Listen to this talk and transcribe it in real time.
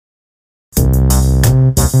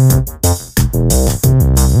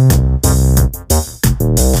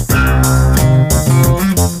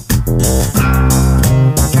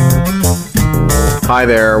Hi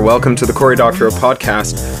there, welcome to the Cory Doctorow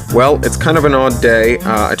podcast. Well, it's kind of an odd day.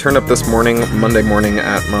 I turned up this morning, Monday morning,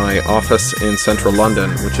 at my office in central London,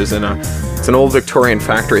 which is it's an old Victorian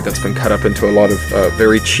factory that's been cut up into a lot of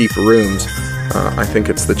very cheap rooms. I think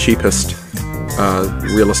it's the cheapest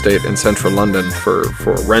real estate in central London for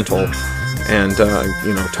rental, and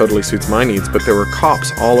totally suits my needs. But there were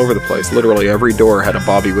cops all over the place. Literally every door had a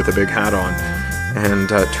bobby with a big hat on.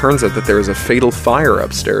 And it turns out that there was a fatal fire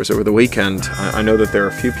upstairs over the weekend. I know that there are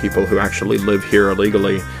a few people who actually live here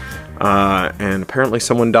illegally, and apparently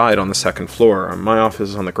someone died on the second floor. My office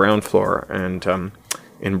is on the ground floor, and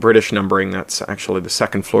in British numbering, that's actually the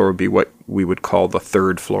second floor would be what we would call the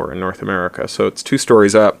third floor in North America. So it's 2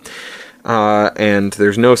 stories up, and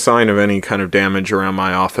there's no sign of any kind of damage around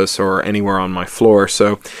my office or anywhere on my floor.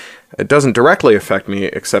 So it doesn't directly affect me,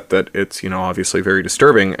 except that it's, obviously very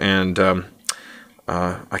disturbing, and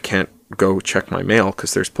I can't go check my mail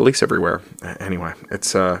because there's police everywhere. Anyway,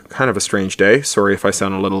 it's kind of a strange day. Sorry if I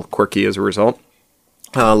sound a little quirky as a result.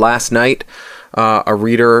 Last night, a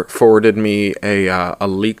reader forwarded me a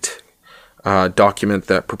leaked document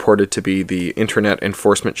that purported to be the Internet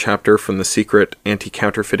Enforcement Chapter from the secret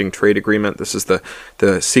Anti-Counterfeiting Trade Agreement. This is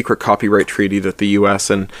the secret copyright treaty that the U.S.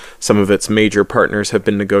 and some of its major partners have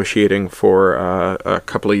been negotiating for a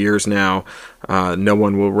couple of years now. No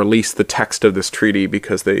one will release the text of this treaty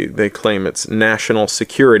because they claim it's national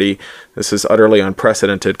security. This is utterly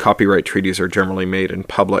unprecedented. Copyright treaties are generally made in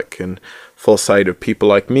public and full sight of people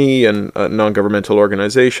like me and non-governmental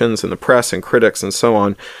organizations and the press and critics and so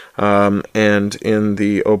on. And in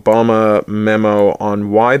the Obama memo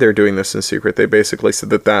on why they're doing this in secret, they basically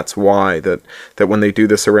said that that's why, that when they do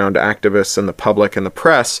this around activists and the public and the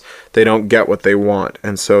press, they don't get what they want.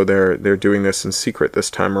 And so they're doing this in secret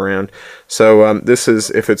this time around. So this is,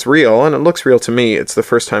 if it's real, and it looks real to me, it's the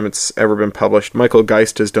first time it's ever been published. Michael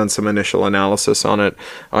Geist has done some initial analysis on it.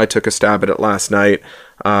 I took a stab at it last night.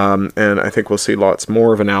 And I think we'll see lots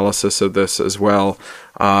more of analysis of this as well.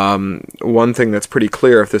 One thing that's pretty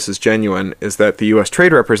clear, if this is genuine, is that the U.S.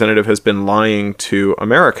 Trade Representative has been lying to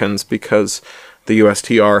Americans because the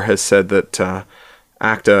USTR has said that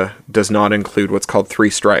ACTA does not include what's called 3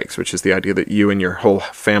 strikes, which is the idea that you and your whole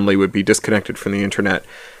family would be disconnected from the internet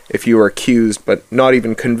if you are accused but not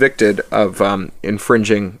even convicted of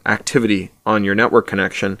infringing activity on your network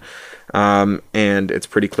connection. And it's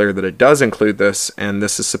pretty clear that it does include this, and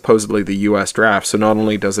this is supposedly the U.S. draft. So not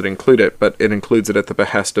only does it include it, but it includes it at the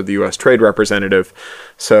behest of the U.S. Trade Representative.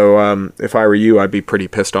 So if I were you, I'd be pretty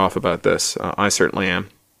pissed off about this. I certainly am.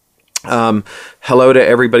 Hello to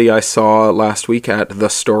everybody I saw last week at The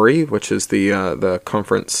Story, which is the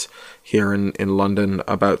conference here in London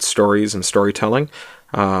about stories and storytelling.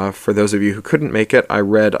 For those of you who couldn't make it, I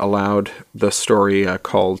read aloud the story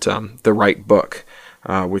called The Right Book,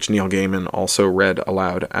 which Neil Gaiman also read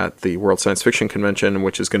aloud at the World Science Fiction Convention,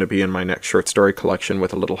 which is going to be in my next short story collection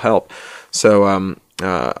with a little help. So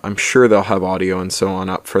I'm sure they'll have audio and so on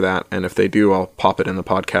up for that, and if they do, I'll pop it in the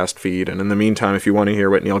podcast feed. And in the meantime, if you want to hear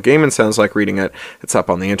what Neil Gaiman sounds like reading it, it's up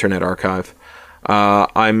on the Internet Archive.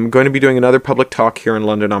 I'm going to be doing another public talk here in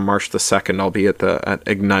London on March the 2nd. I'll be at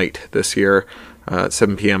Ignite this year. At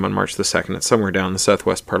 7 p.m. on March the 2nd. It's somewhere down in the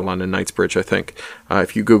southwest part of London, Knightsbridge, I think.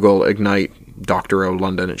 If you Google Ignite Doctorow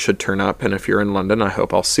London, it should turn up. And if you're in London, I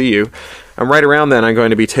hope I'll see you. And right around then, I'm going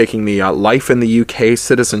to be taking the Life in the UK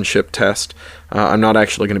citizenship test. I'm not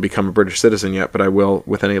actually going to become a British citizen yet, but I will,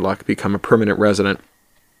 with any luck, become a permanent resident.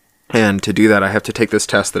 And to do that, I have to take this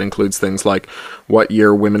test that includes things like what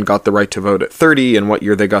year women got the right to vote at 30 and what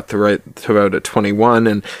year they got the right to vote at 21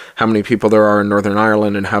 and how many people there are in Northern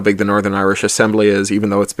Ireland and how big the Northern Irish Assembly is, even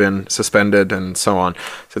though it's been suspended and so on.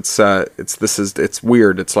 So it's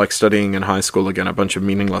weird. It's like studying in high school again, a bunch of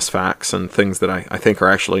meaningless facts and things that I think are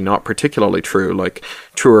actually not particularly true, like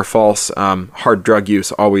true or false, hard drug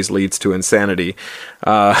use always leads to insanity,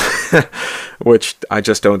 which I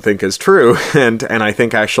just don't think is true. And I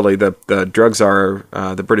think actually the drug czar,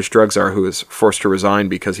 the British drug czar, who was forced to resign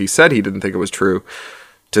because he said he didn't think it was true,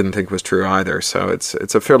 didn't think it was true either. So it's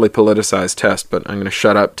a fairly politicized test, but I'm going to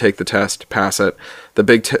shut up, take the test, pass it. The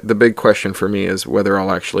big question for me is whether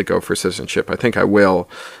I'll actually go for citizenship. I think I will,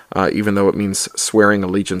 even though it means swearing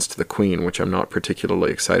allegiance to the Queen, which I'm not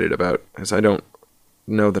particularly excited about, as I don't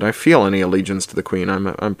know that I feel any allegiance to the Queen.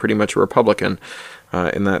 I'm pretty much a Republican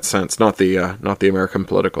in that sense, not the American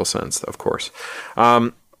political sense, of course.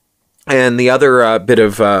 And the other bit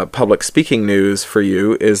of public speaking news for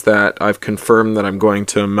you is that I've confirmed that I'm going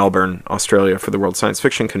to Melbourne, Australia for the World Science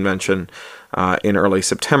Fiction Convention in early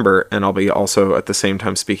September, and I'll be also at the same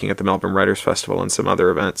time speaking at the Melbourne Writers Festival and some other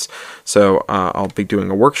events. So I'll be doing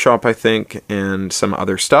a workshop, I think, and some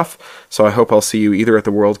other stuff. So I hope I'll see you either at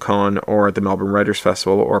the WorldCon or at the Melbourne Writers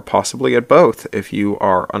Festival, or possibly at both if you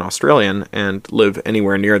are an Australian and live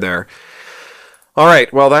anywhere near there. All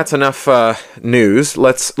right, well, that's enough news.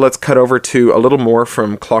 Let's cut over to a little more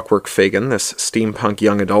from Clockwork Fagin, this steampunk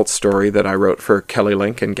young adult story that I wrote for Kelly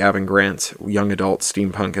Link and Gavin Grant's young adult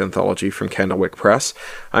steampunk anthology from Candlewick Press.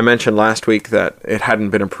 I mentioned last week that it hadn't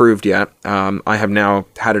been approved yet. I have now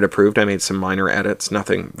had it approved. I made some minor edits,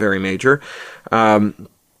 nothing very major. And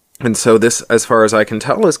so this, as far as I can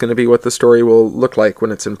tell, is going to be what the story will look like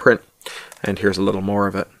when it's in print. And here's a little more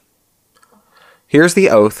of it. Here's the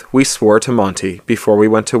oath we swore to Monty before we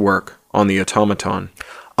went to work on the automaton.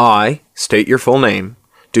 I, state your full name,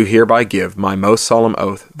 do hereby give my most solemn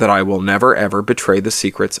oath that I will never ever betray the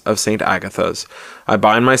secrets of St. Agatha's. I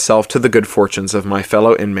bind myself to the good fortunes of my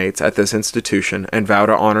fellow inmates at this institution and vow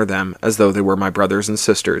to honor them as though they were my brothers and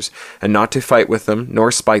sisters, and not to fight with them, nor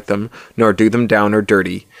spite them, nor do them down or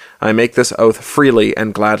dirty. I make this oath freely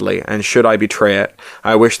and gladly, and should I betray it,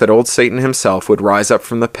 I wish that old Satan himself would rise up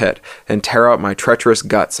from the pit and tear out my treacherous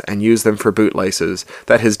guts and use them for bootlaces,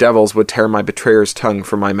 that his devils would tear my betrayer's tongue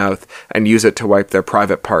from my mouth and use it to wipe their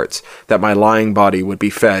private parts, that my lying body would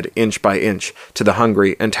be fed inch by inch to the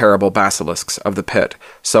hungry and terrible basilisks of the pit.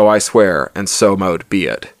 So I swear, and so mote be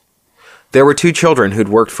it. There were 2 children who'd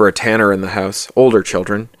worked for a tanner in the house, older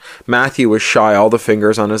children. Matthew was shy all the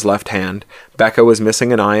fingers on his left hand. Becca was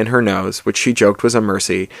missing an eye in her nose, which she joked was a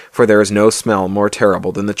mercy, for there is no smell more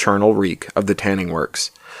terrible than the charnel reek of the tanning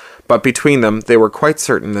works. But between them, they were quite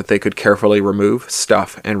certain that they could carefully remove,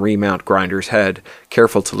 stuff, and remount Grinder's head,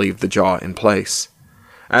 careful to leave the jaw in place.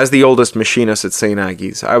 As the oldest machinist at St.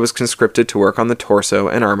 Aggie's, I was conscripted to work on the torso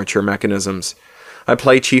and armature mechanisms. I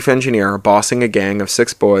play chief engineer, bossing a gang of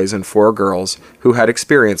 6 boys and 4 girls who had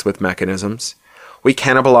experience with mechanisms. We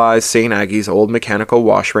cannibalized St. Aggie's old mechanical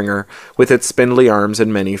wash-wringer with its spindly arms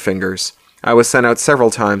and many fingers. I was sent out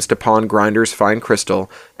several times to pawn Grinder's fine crystal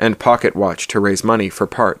and pocket watch to raise money for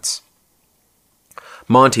parts.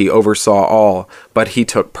 Monty oversaw all, but he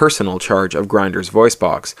took personal charge of Grinder's voice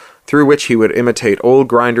box, through which he would imitate old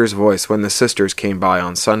Grinder's voice when the sisters came by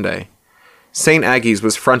on Sunday. St. Aggie's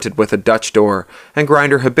was fronted with a Dutch door, and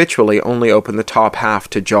Grinder habitually only opened the top half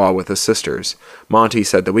to jaw with the sisters. Monty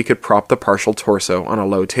said that we could prop the partial torso on a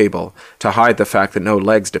low table, to hide the fact that no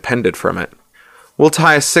legs depended from it. We'll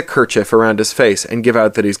tie a sick kerchief around his face and give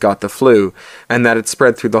out that he's got the flu, and that it's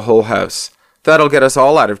spread through the whole house. That'll get us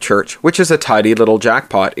all out of church, which is a tidy little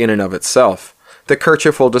jackpot in and of itself. The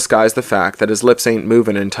kerchief will disguise the fact that his lips ain't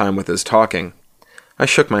moving in time with his talking. I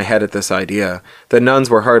shook my head at this idea. The nuns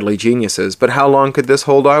were hardly geniuses, but how long could this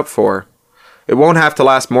hold out for? It won't have to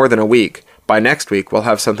last more than a week. By next week, we'll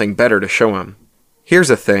have something better to show him. Here's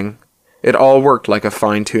a thing. It all worked like a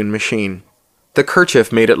fine-tuned machine. The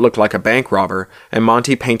kerchief made it look like a bank robber, and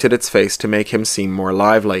Monty painted its face to make him seem more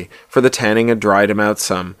lively, for the tanning had dried him out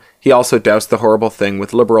some. He also doused the horrible thing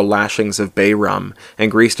with liberal lashings of bay rum, and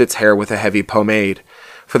greased its hair with a heavy pomade,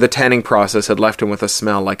 for the tanning process had left him with a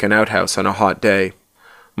smell like an outhouse on a hot day.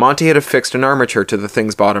 Monty had affixed an armature to the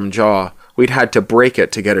thing's bottom jaw. We'd had to break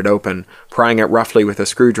it to get it open, prying it roughly with a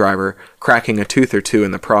screwdriver, cracking a tooth or 2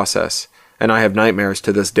 in the process, and I have nightmares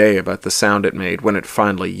to this day about the sound it made when it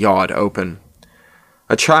finally yawed open.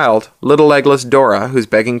 A child, little legless Dora, whose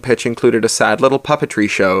begging pitch included a sad little puppetry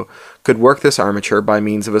show, could work this armature by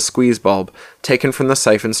means of a squeeze bulb taken from the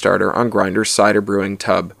siphon starter on Grinder's cider brewing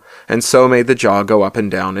tub, and so made the jaw go up and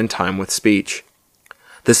down in time with speech.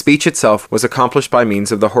 The speech itself was accomplished by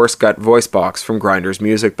means of the horse-gut voice box from Grinder's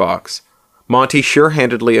music box. Monty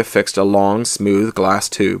sure-handedly affixed a long, smooth glass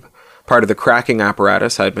tube, part of the cracking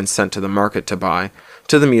apparatus I had been sent to the market to buy,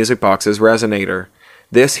 to the music box's resonator.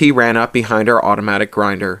 This he ran up behind our automatic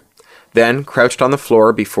grinder. Then, crouched on the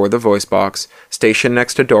floor before the voice box, stationed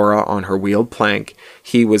next to Dora on her wheeled plank,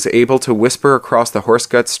 he was able to whisper across the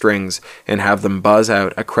horse-gut strings and have them buzz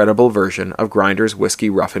out a credible version of Grinder's whiskey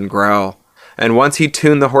rough-and growl. And once he'd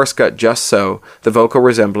tuned the horse-gut just so, the vocal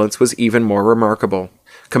resemblance was even more remarkable.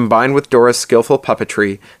 Combined with Dora's skillful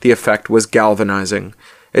puppetry, the effect was galvanizing.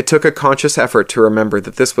 It took a conscious effort to remember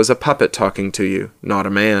that this was a puppet talking to you, not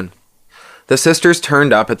a man. The sisters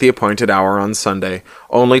turned up at the appointed hour on Sunday,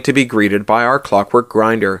 only to be greeted by our Clockwork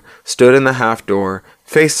Grinder, stood in the half-door,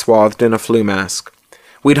 face swathed in a flue mask.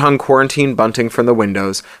 We'd hung quarantine bunting from the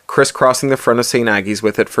windows, crisscrossing the front of St. Aggie's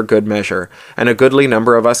with it for good measure, and a goodly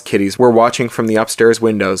number of us kiddies were watching from the upstairs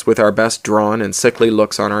windows with our best drawn and sickly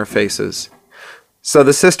looks on our faces. So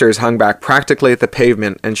the sisters hung back practically at the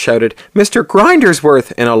pavement and shouted, "Mr.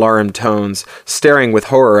 Grindersworth!" in alarmed tones, staring with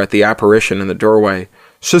horror at the apparition in the doorway.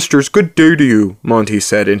 "Sisters, good day to you," Monty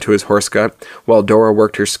said into his horse gut, while Dora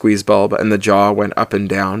worked her squeeze bulb and the jaw went up and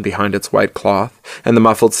down behind its white cloth, and the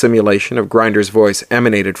muffled simulation of Grinder's voice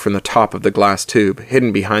emanated from the top of the glass tube,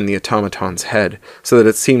 hidden behind the automaton's head, so that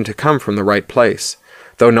it seemed to come from the right place.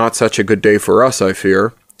 "Though not such a good day for us, I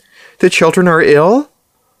fear." "The children are ill?"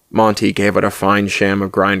 Monty gave out a fine sham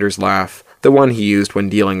of Grinder's laugh, the one he used when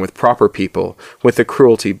dealing with proper people, with the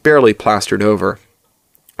cruelty barely plastered over.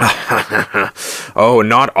 "Oh,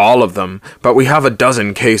 not all of them, but we have a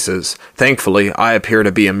dozen cases. Thankfully, I appear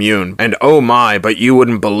to be immune. And oh my, but you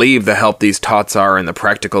wouldn't believe the help these tots are in the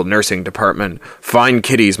practical nursing department. Fine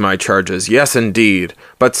kiddies, my charges, yes indeed.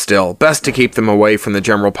 But still, best to keep them away from the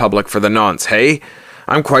general public for the nonce, hey?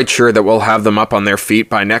 I'm quite sure that we'll have them up on their feet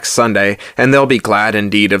by next Sunday, and they'll be glad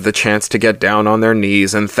indeed of the chance to get down on their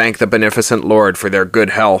knees and thank the beneficent Lord for their good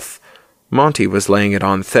health." Monty was laying it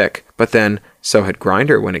on thick, but then, so had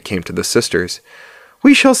Grinder when it came to the sisters.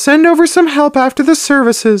 "We shall send over some help after the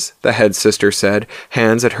services," the head sister said,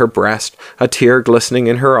 hands at her breast, a tear glistening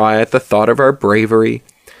in her eye at the thought of our bravery.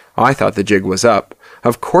 I thought the jig was up.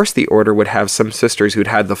 Of course the order would have some sisters who'd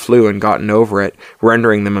had the flu and gotten over it,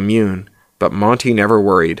 rendering them immune. But Monty never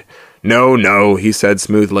worried. "No, no," he said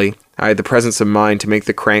smoothly. I had the presence of mind to make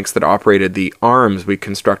the cranks that operated the arms we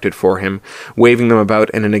constructed for him, waving them about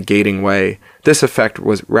in a negating way. This effect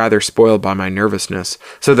was rather spoiled by my nervousness,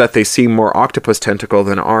 so that they seemed more octopus tentacle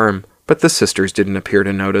than arm, but the sisters didn't appear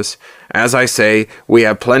to notice. "As I say, we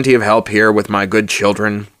have plenty of help here with my good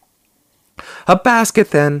children." "A basket,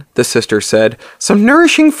 then," the sister said. "Some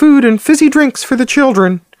nourishing food and fizzy drinks for the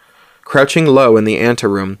children." Crouching low in the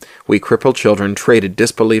anteroom, we crippled children traded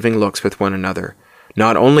disbelieving looks with one another.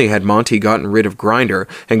 Not only had Monty gotten rid of Grinder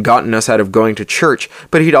and gotten us out of going to church,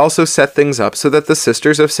 but he'd also set things up so that the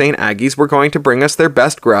Sisters of St. Aggie's were going to bring us their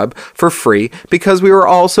best grub for free because we were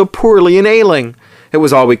all so poorly and ailing. It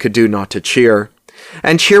was all we could do not to cheer.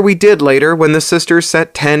 And cheer we did later when the sisters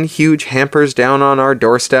set 10 huge hampers down on our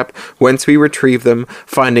doorstep, whence we retrieved them,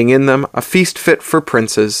 finding in them a feast fit for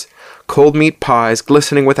princes. Cold meat pies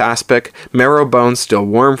glistening with aspic, marrow bones still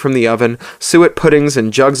warm from the oven, suet puddings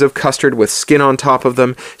and jugs of custard with skin on top of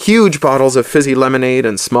them, huge bottles of fizzy lemonade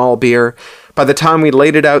and small beer. By the time we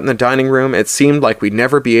laid it out in the dining room, it seemed like we'd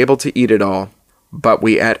never be able to eat it all. But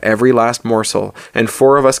we ate every last morsel, and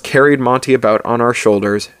 4 of us carried Monty about on our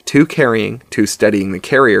shoulders, 2 carrying, 2 steadying the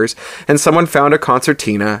carriers, and someone found a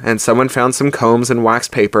concertina, and someone found some combs and wax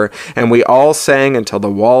paper, and we all sang until the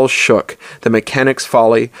walls shook, the mechanic's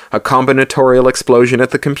folly, a combinatorial explosion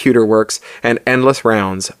at the computer works, and endless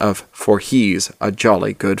rounds of "for he's a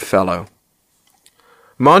jolly good fellow."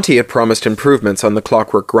 Monty had promised improvements on the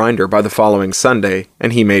Clockwork grinder by the following Sunday,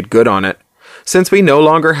 and he made good on it. Since we no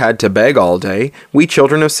longer had to beg all day, we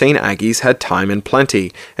children of St. Aggie's had time in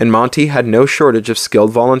plenty, and Monty had no shortage of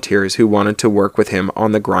skilled volunteers who wanted to work with him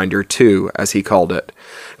on the Grinder 2, as he called it.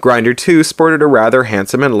 Grinder 2 sported a rather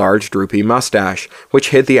handsome and large droopy mustache, which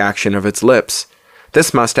hid the action of its lips.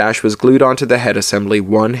 This mustache was glued onto the head assembly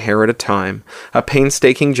 1 hair at a time, a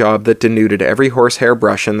painstaking job that denuded every horsehair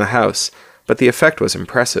brush in the house, but the effect was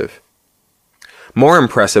impressive. More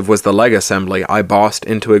impressive was the leg assembly I bossed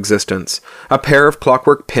into existence, a pair of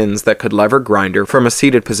clockwork pins that could lever Grinder from a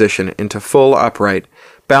seated position into full upright,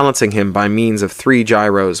 balancing him by means of 3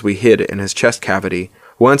 gyros we hid in his chest cavity.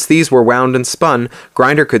 Once these were wound and spun,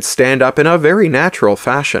 Grinder could stand up in a very natural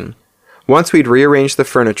fashion. Once we'd rearranged the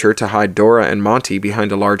furniture to hide Dora and Monty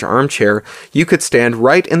behind a large armchair, you could stand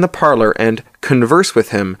right in the parlor and converse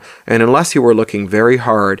with him, and unless you were looking very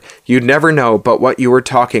hard, you'd never know but what you were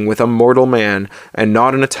talking with a mortal man, and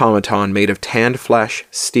not an automaton made of tanned flesh,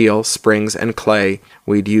 steel, springs, and clay.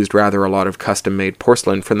 We'd used rather a lot of custom-made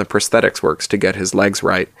porcelain from the prosthetics works to get his legs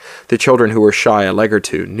right. The children who were shy a leg or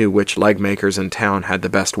two knew which leg makers in town had the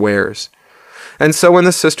best wares. And so when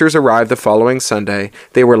the sisters arrived the following Sunday,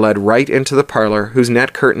 they were led right into the parlor, whose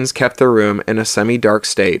net curtains kept the room in a semi-dark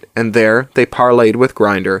state, and there they parleyed with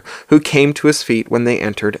Grinder, who came to his feet when they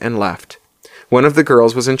entered and left. One of the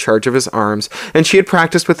girls was in charge of his arms, and she had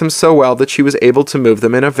practiced with him so well that she was able to move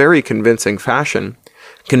them in a very convincing fashion.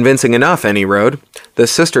 Convincing enough, any road. The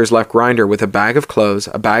sisters left Grinder with a bag of clothes,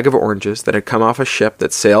 a bag of oranges that had come off a ship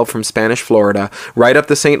that sailed from Spanish Florida right up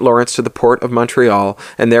the St. Lawrence to the port of Montreal,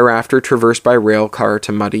 and thereafter traversed by rail car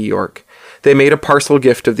to muddy York. They made a parcel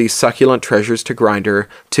gift of these succulent treasures to Grinder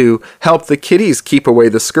to help the kiddies keep away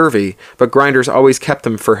the scurvy, but Grinder's always kept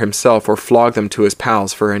them for himself or flogged them to his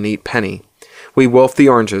pals for a neat penny. We wolfed the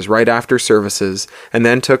oranges right after services, and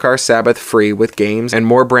then took our Sabbath free with games and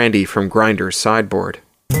more brandy from Grinder's sideboard.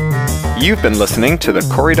 You've been listening to the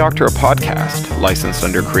Cory Doctorow podcast, licensed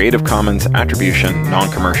under Creative Commons Attribution,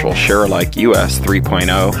 Non-Commercial, Share-alike US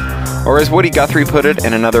 3.0, or as Woody Guthrie put it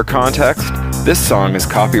in another context, this song is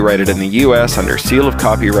copyrighted in the US under seal of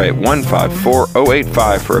copyright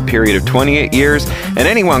 154085 for a period of 28 years, and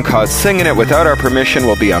anyone caught singing it without our permission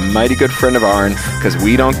will be a mighty good friend of ourn, because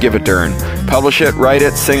we don't give a darn. Publish it, write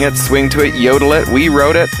it, sing it, swing to it, yodel it, we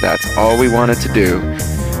wrote it, that's all we wanted to do.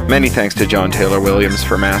 Many thanks to John Taylor Williams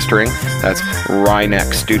for mastering. That's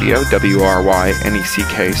Ryneck Studio,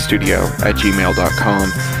 WRYNECK Studio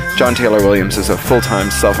 @gmail.com. John Taylor Williams is a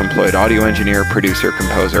full-time self-employed audio engineer, producer,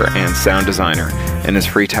 composer, and sound designer. In his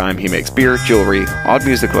free time, he makes beer, jewelry, odd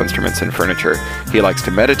musical instruments, and furniture. He likes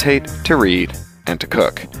to meditate, to read, and to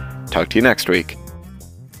cook. Talk to you next week.